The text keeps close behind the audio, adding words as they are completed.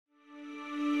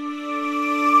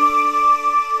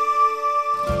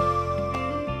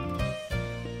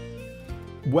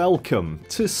Welcome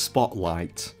to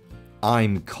Spotlight.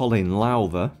 I'm Colin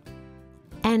Lowther.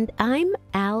 And I'm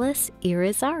Alice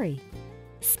Irrizary.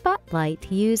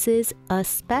 Spotlight uses a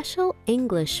special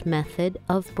English method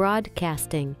of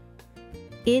broadcasting.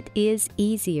 It is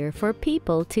easier for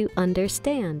people to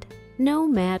understand, no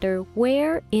matter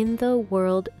where in the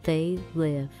world they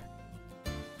live.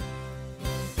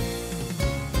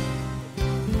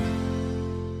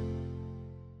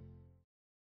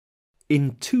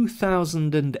 In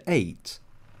 2008,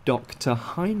 Dr.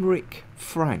 Heinrich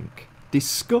Frank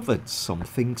discovered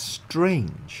something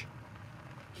strange.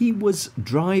 He was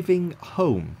driving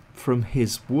home from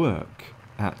his work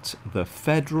at the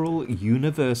Federal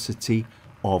University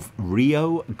of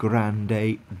Rio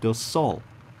Grande do Sul.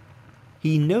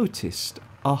 He noticed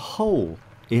a hole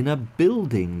in a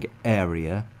building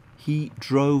area he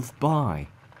drove by.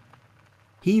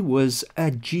 He was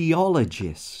a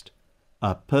geologist,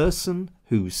 a person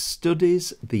who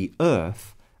studies the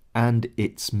earth and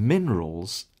its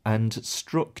minerals and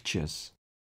structures.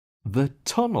 The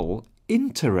tunnel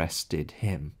interested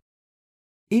him.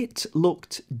 It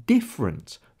looked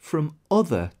different from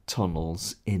other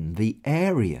tunnels in the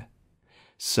area.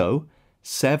 So,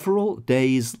 several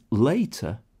days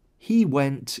later, he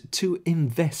went to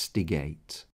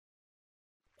investigate.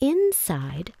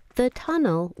 Inside, the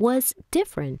tunnel was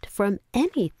different from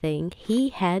anything he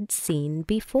had seen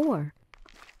before.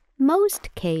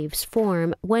 Most caves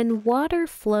form when water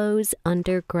flows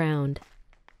underground.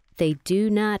 They do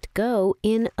not go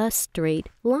in a straight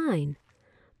line.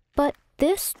 But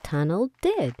this tunnel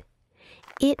did.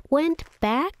 It went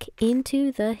back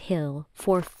into the hill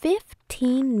for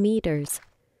 15 meters.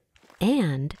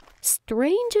 And,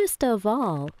 strangest of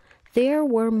all, there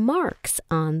were marks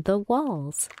on the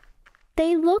walls.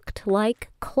 They looked like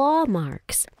claw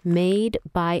marks made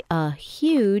by a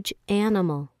huge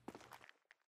animal.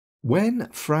 When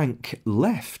Frank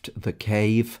left the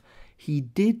cave, he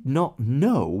did not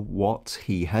know what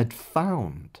he had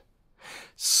found.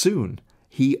 Soon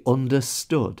he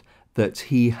understood that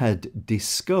he had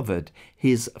discovered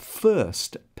his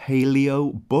first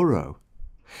paleo burrow.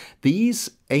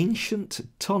 These ancient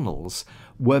tunnels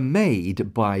were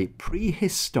made by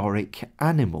prehistoric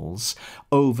animals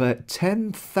over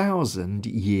 10,000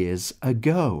 years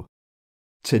ago.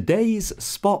 Today's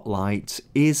spotlight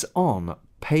is on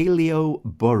paleo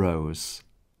burrows.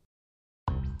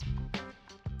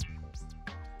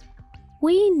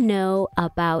 We know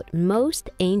about most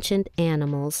ancient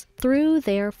animals through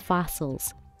their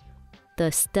fossils.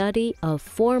 The study of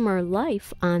former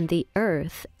life on the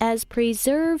earth as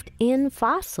preserved in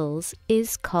fossils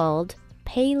is called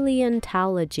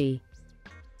paleontology.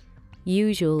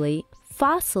 Usually,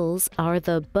 fossils are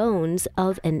the bones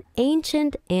of an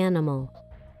ancient animal.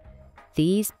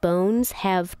 These bones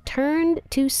have turned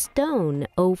to stone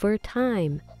over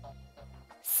time.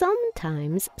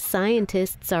 Sometimes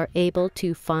scientists are able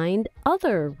to find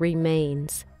other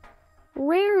remains.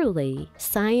 Rarely,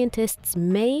 scientists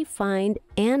may find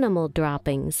animal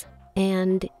droppings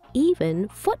and even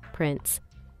footprints.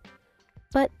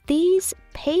 But these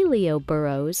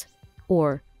paleoburrows,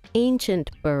 or ancient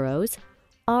burrows,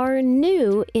 are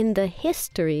new in the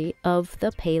history of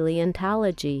the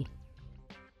paleontology.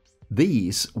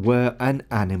 These were an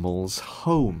animal's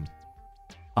home.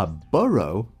 A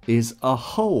burrow is a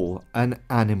hole an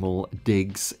animal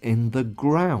digs in the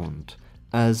ground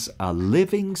as a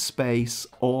living space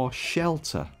or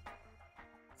shelter.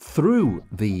 Through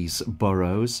these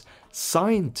burrows,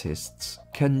 scientists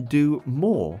can do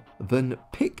more than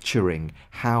picturing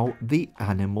how the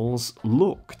animals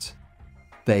looked.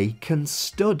 They can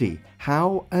study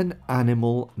how an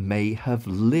animal may have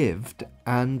lived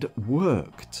and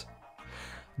worked.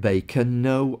 They can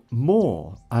know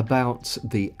more about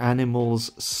the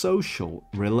animal's social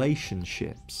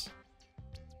relationships.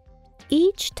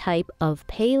 Each type of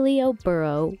paleo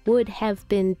burrow would have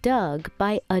been dug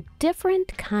by a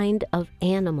different kind of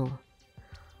animal.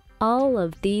 All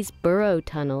of these burrow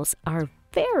tunnels are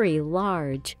very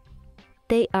large.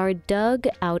 They are dug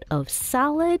out of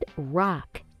solid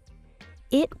rock.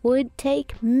 It would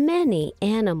take many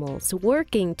animals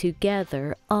working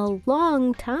together a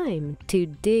long time to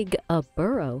dig a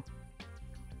burrow.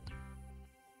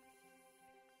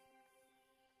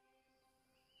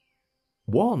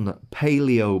 One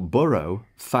paleo burrow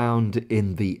found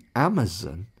in the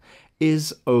Amazon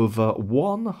is over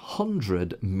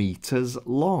 100 meters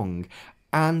long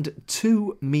and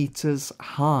 2 meters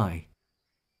high.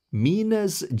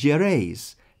 Minas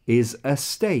Gerais is a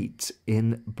state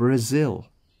in Brazil.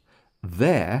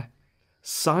 There,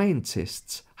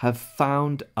 scientists have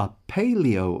found a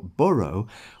paleo burrow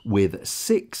with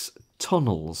 6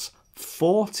 tunnels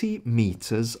 40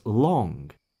 meters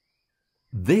long.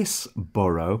 This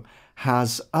burrow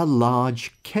has a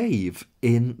large cave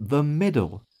in the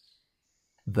middle.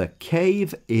 The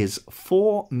cave is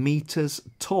 4 meters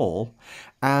tall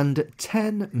and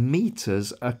 10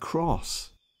 meters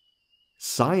across.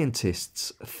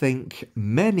 Scientists think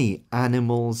many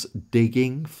animals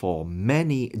digging for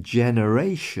many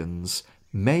generations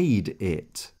made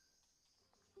it.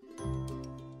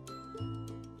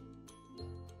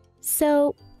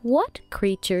 So, what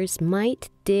creatures might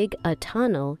dig a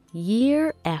tunnel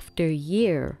year after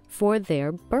year for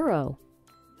their burrow?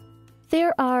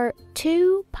 There are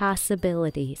 2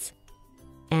 possibilities,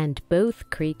 and both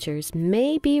creatures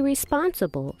may be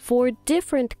responsible for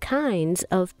different kinds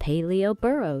of paleo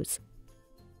burrows.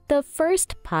 The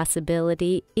first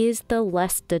possibility is the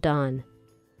Lestodon.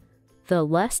 The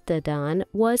Lestodon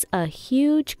was a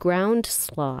huge ground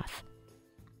sloth.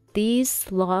 These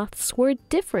sloths were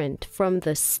different from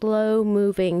the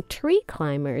slow-moving tree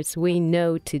climbers we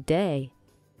know today.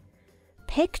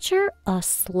 Picture a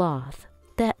sloth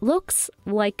that looks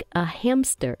like a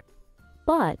hamster,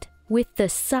 but with the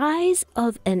size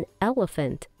of an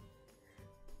elephant.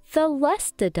 The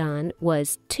Lestodon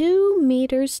was 2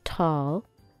 meters tall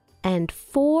and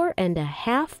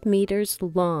 4.5 meters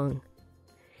long.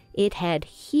 It had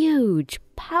huge,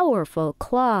 powerful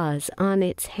claws on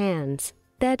its hands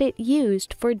that it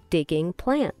used for digging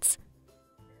plants.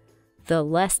 The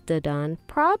Lestodon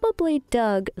probably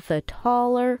dug the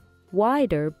taller,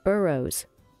 wider burrows.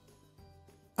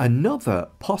 Another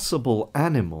possible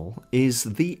animal is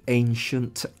the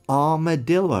ancient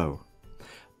armadillo.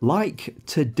 Like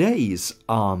today's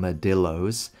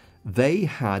armadillos, they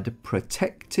had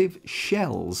protective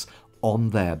shells on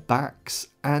their backs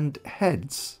and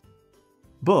heads.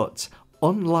 But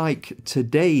unlike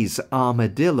today's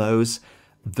armadillos,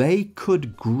 they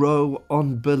could grow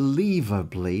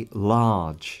unbelievably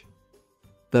large.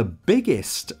 The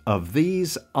biggest of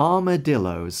these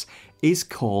armadillos is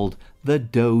called the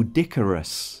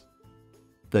Doedicurus.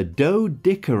 The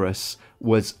Doedicurus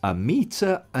was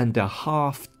 1.5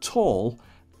 meters tall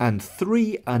and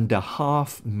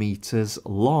 3.5 meters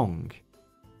long.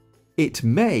 It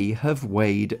may have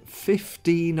weighed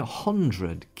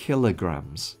 1,500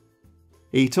 kilograms.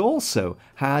 It also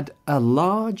had a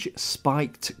large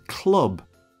spiked club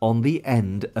on the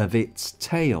end of its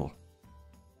tail.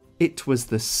 It was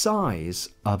the size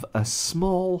of a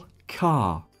small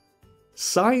car.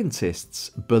 Scientists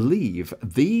believe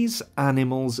these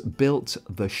animals built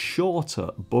the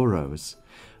shorter burrows,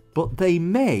 but they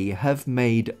may have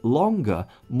made longer,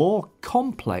 more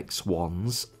complex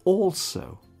ones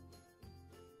also.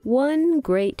 One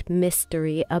great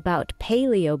mystery about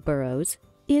paleo burrows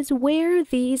is where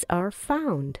these are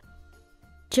found.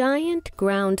 Giant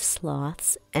ground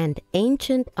sloths and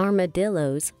ancient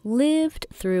armadillos lived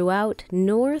throughout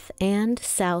North and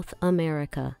South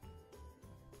America.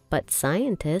 But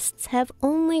scientists have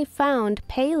only found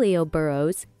paleo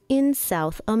burrows in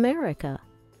South America.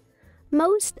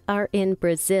 Most are in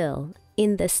Brazil,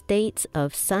 in the states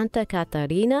of Santa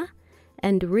Catarina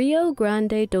and Rio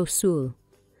Grande do Sul.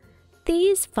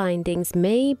 These findings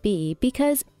may be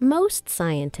because most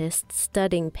scientists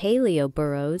studying paleo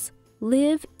burrows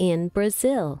live in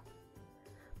Brazil.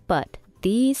 But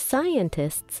these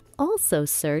scientists also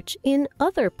search in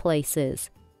other places.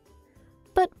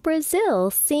 But Brazil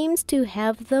seems to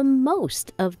have the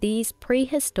most of these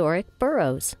prehistoric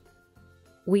burrows.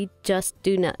 We just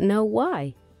do not know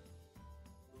why.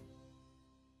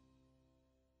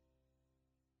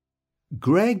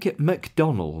 Greg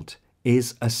MacDonald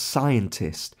is a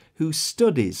scientist who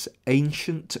studies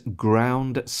ancient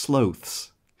ground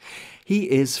sloths. He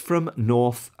is from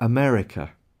North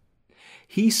America.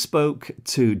 He spoke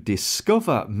to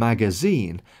Discover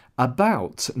magazine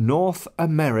about North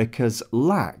America's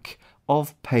lack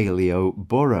of paleo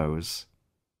burrows.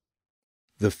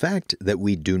 The fact that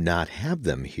we do not have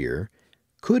them here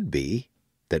could be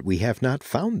that we have not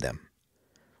found them.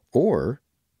 Or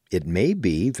it may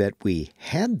be that we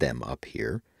had them up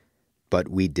here, but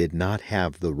we did not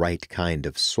have the right kind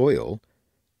of soil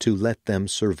to let them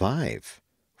survive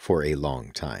for a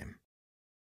long time.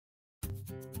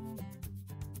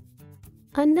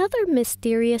 Another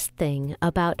mysterious thing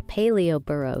about paleo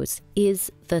burrows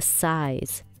is the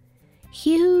size.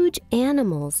 Huge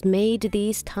animals made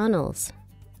these tunnels.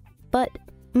 But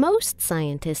most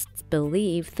scientists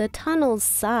believe the tunnel's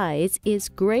size is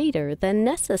greater than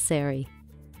necessary.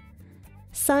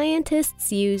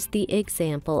 Scientists use the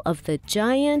example of the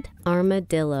giant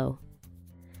armadillo.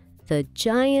 The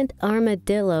giant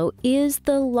armadillo is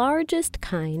the largest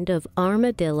kind of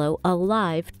armadillo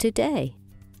alive today.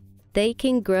 They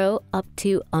can grow up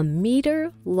to a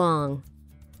meter long.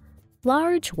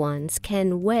 Large ones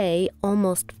can weigh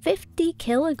almost 50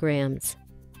 kilograms.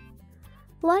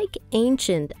 Like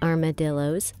ancient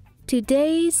armadillos,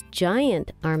 today's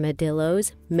giant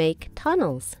armadillos make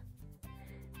tunnels.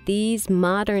 These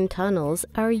modern tunnels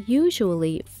are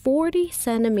usually 40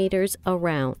 centimeters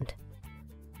around.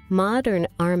 Modern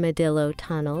armadillo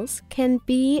tunnels can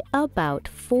be about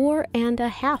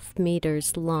 4.5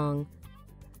 meters long.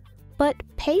 But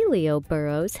paleo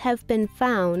burrows have been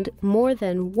found more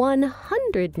than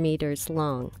 100 meters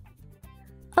long.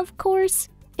 Of course,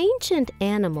 ancient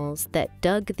animals that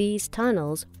dug these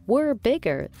tunnels were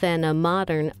bigger than a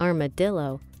modern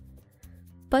armadillo.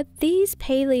 But these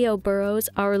paleo burrows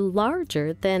are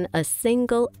larger than a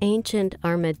single ancient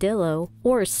armadillo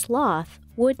or sloth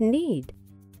would need.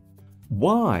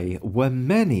 Why were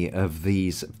many of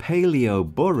these paleo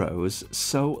burrows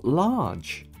so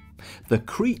large? The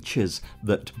creatures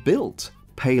that built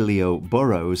paleo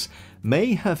burrows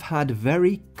may have had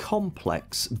very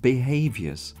complex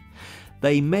behaviors.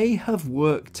 They may have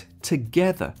worked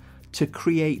together to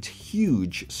create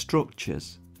huge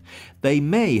structures. They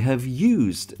may have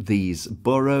used these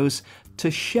burrows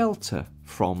to shelter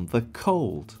from the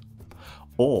cold.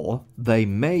 Or they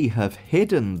may have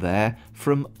hidden there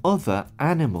from other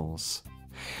animals.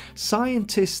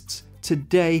 Scientists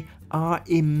today are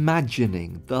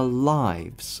imagining the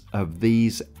lives of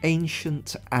these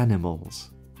ancient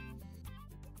animals.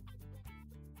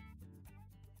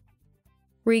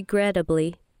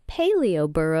 Regrettably, paleo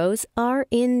burrows are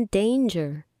in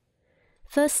danger.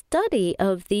 The study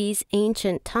of these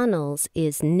ancient tunnels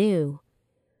is new.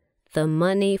 The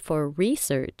money for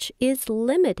research is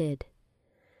limited.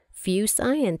 Few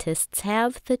scientists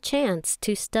have the chance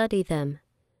to study them.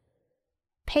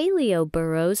 Paleo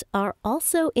burrows are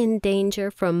also in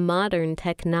danger from modern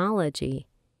technology.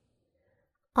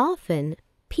 Often,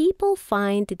 people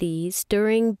find these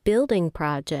during building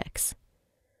projects.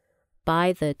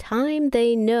 By the time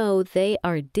they know they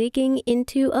are digging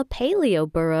into a paleo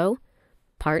burrow,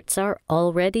 parts are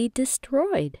already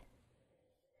destroyed.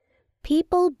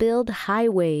 People build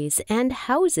highways and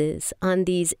houses on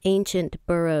these ancient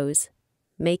burrows,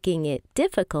 making it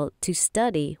difficult to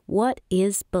study what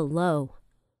is below.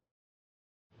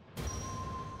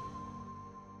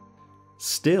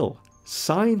 Still,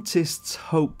 scientists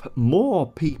hope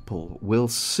more people will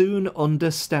soon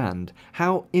understand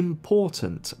how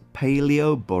important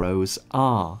paleo burrows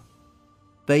are.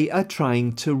 They are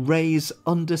trying to raise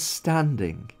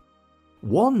understanding.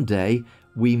 One day,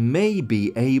 we may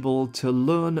be able to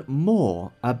learn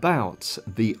more about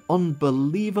the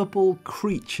unbelievable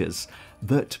creatures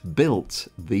that built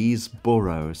these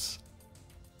burrows.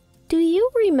 Do you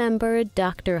remember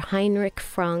Dr. Heinrich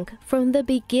Frank from the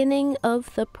beginning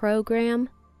of the program?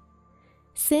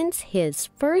 Since his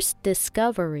first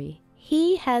discovery,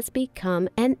 he has become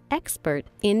an expert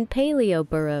in paleo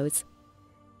burrows.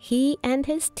 He and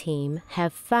his team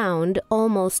have found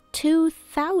almost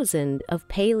 2,000 of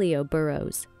paleo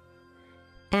burrows,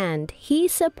 and he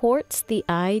supports the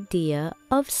idea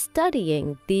of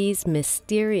studying these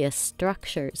mysterious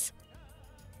structures.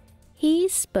 He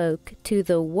spoke to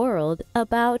the world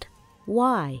about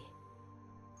why.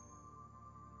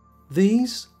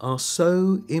 These are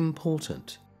so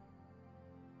important.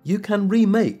 You can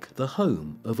remake the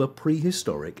home of a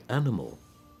prehistoric animal.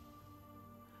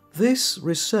 This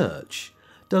research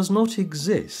does not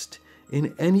exist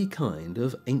in any kind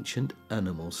of ancient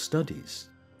animal studies.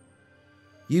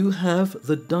 You have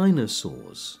the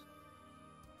dinosaurs.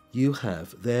 You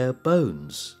have their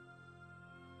bones.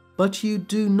 But you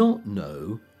do not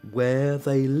know where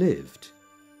they lived.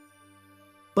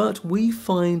 But we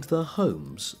find the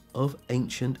homes of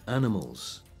ancient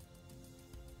animals.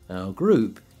 Our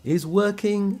group is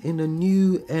working in a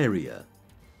new area.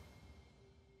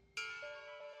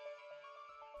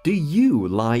 Do you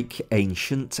like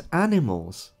ancient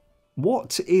animals?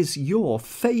 What is your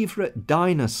favourite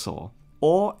dinosaur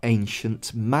or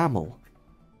ancient mammal?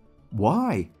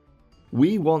 Why?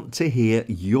 We want to hear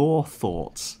your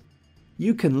thoughts.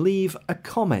 You can leave a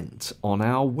comment on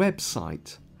our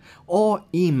website or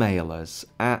email us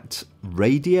at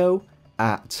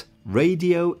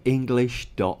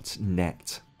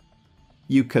radio@radioenglish.net.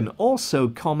 You can also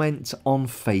comment on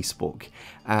Facebook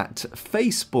at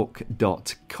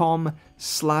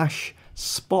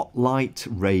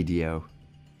facebook.com/spotlightradio.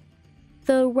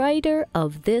 The writer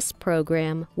of this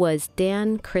program was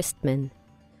Dan Christman.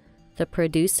 The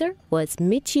producer was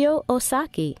Michio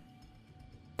Osaki.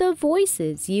 The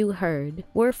voices you heard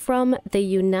were from the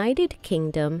United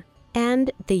Kingdom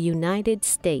and the United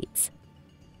States.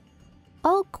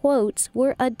 All quotes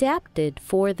were adapted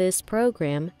for this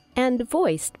program and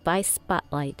voiced by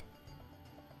Spotlight.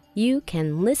 You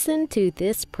can listen to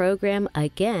this program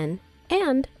again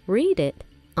and read it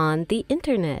on the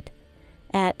internet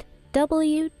at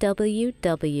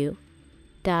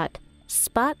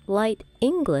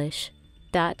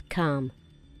www.spotlightenglish.com.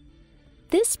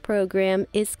 This program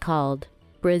is called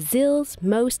Brazil's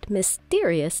Most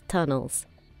Mysterious Tunnels.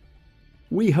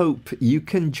 We hope you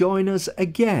can join us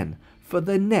again for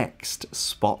the next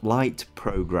Spotlight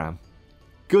program.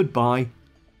 Goodbye.